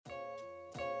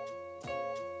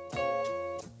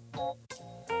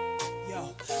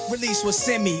Release was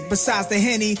semi. Besides the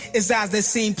Henny, his eyes that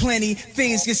seen plenty.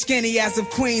 Fiends get skinny as if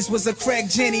Queens was a crack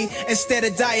Jenny. Instead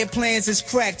of diet plans, it's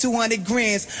crack 200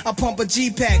 grands. I pump a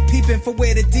G-Pack, peeping for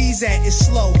where the D's at. It's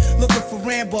slow, looking for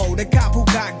Rambo, the cop who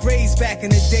got grades back in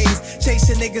the days.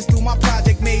 Chasing niggas through my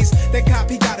project maze. That cop,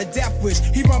 he got a death wish.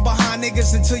 He run behind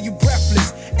niggas until you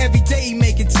breathless. Every day he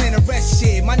making 10 arrest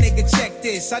shit. My nigga, check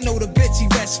this. I know the bitch he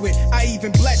rests with. I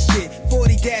even blessed it.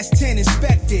 40 gas 10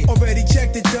 inspected. Already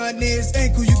checked it, done near his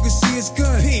ankle. You can see his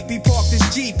gun. Peep, he parked his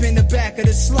Jeep in the back of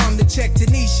the slum to check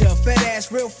Tanisha. Fat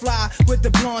ass, real fly with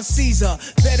the blonde Caesar.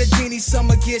 Fettuccine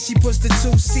summer gear, she puts the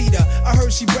two-seater. I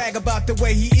heard she brag about the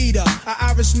way he eat her. An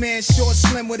Irish man, short,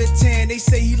 slim with a tan. They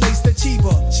say he laced her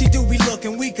cheaper. She do be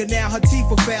looking weaker now. Her teeth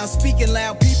are foul. Speaking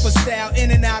loud, peeper style.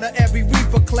 In and out of every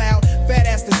reefer cloud. Fat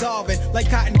ass dissolving like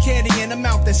cotton candy in a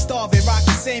mouth that's starving.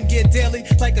 Rockin' same gear daily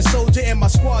like a soldier in my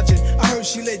squadron. I heard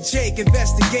she let Jake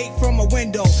investigate from a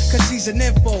window. Cause she's an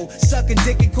info. Sucking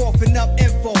dick and coughing up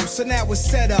info. So now it's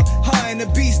set up. Her and the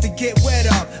beast to get wet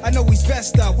up. I know he's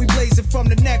vest up. We blazing from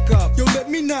the neck up. Yo, let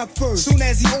me knock first. Soon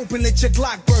as he opened, let your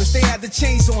Glock burst. They had the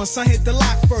chains on, son hit the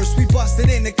lock first. We busted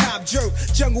in, the cop jerk.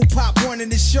 Jungle pop, one in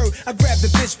his shirt. I grabbed the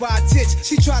bitch by a titch.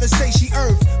 She tried to say she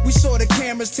earth. We saw the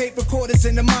cameras, tape recorders,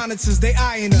 and the monitors. They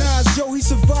eyeing us. Nas, yo, he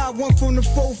survived one from the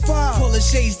 4-5. Pull his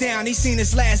shades down, he seen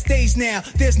his last days now.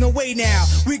 There's no way now.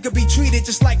 We could be treated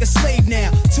just like a slave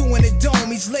now. Two in the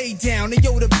dome, he's laid down. And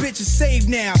yo, the bitch is saved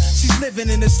now. She's living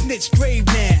in a snitch grave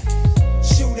now.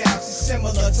 Shootouts is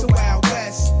similar to Wild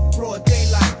West. Broad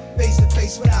daylight, face to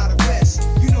face without a vest.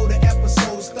 You know the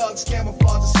episodes, thugs,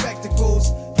 camouflage, and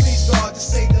spectacles. Please God to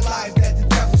save the lives that the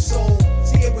devil sold.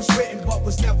 See, it was written but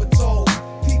was never told.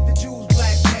 Peep the Jews,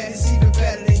 black man, it's even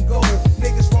better than gold.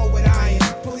 Niggas roll with iron,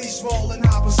 police roll in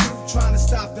hot pursuit, trying to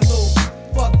stop the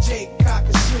loot. Fuck Jake, cock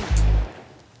and shoot.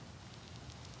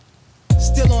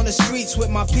 Still on the streets with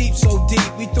my peeps so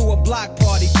deep. We threw a block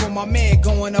party for my man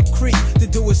going up creek. To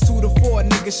do is 2 to 4,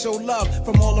 niggas show love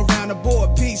from all around the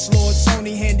board. Peace, Lord,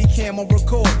 Sony, handy camera,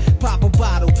 record, pop a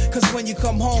bottle. Cause when you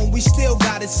come home, we still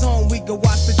got it on. We can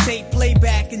watch the tape, play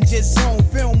back and just zone.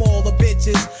 Film all the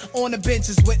bitches on the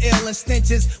benches with ill and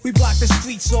stenches. We blocked the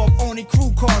streets off, only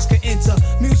crew cars could enter.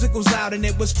 Music was loud and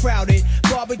it was crowded.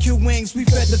 Barbecue wings, we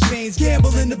fed the fiends.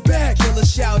 Gamble in the back, killer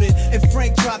shouted. And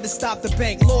Frank tried to stop the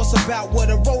bank, lost about what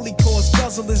a rollie cost,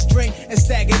 guzzle his drink and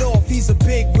stag it off. He's a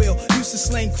big wheel, used to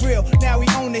sling krill, now he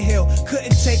on the hill.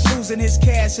 Couldn't take losing his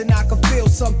cash and I could feel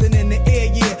something in the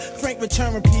air, yeah. Frank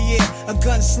returned Pierre, a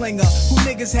gunslinger who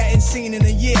niggas hadn't seen in a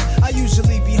year. I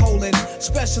usually be holding,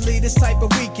 especially this type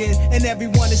of weekend, and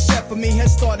everyone except for me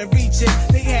has started reaching.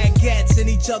 They had gats in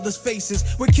each other's faces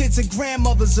with kids and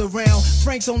grandmothers around.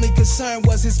 Frank's only concern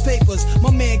was his papers.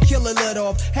 My man Killer let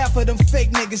off, half of them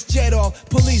fake niggas jet off.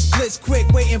 Police blitz quick,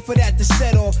 waiting for that to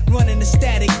set off, running the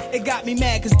static. It got me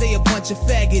mad cause they a bunch of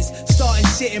faggots. Starting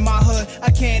shit in my hood, I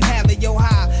can't have it, yo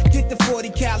high. Get the 40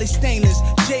 Cali stainless.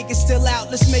 Jake is still out,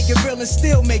 let's make it real and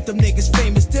still make them niggas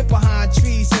famous. Dip behind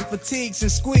trees and fatigues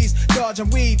and squeeze, dodge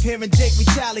and weave, hearing Jake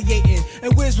retaliating.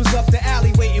 And Wiz was up the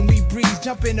alley waiting, we breeze.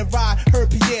 Jump in the ride, heard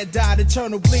Pierre died,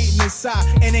 eternal bleeding inside,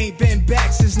 and ain't been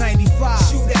back since 95.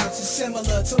 Shootouts is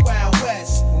similar to Wild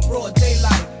West. Broad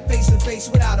daylight, face to face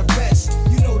without a vest.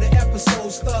 You know the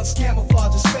episodes, thugs,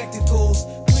 camouflage, and spectacles.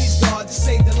 Please God to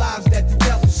save the lives that the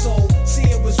devil sold. See,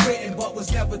 it was written but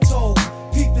was never told.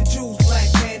 Peep the Jews, black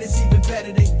man, it's even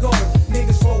better than gold.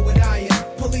 Niggas roll with iron,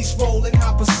 police roll in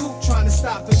hot pursuit, trying to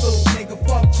stop the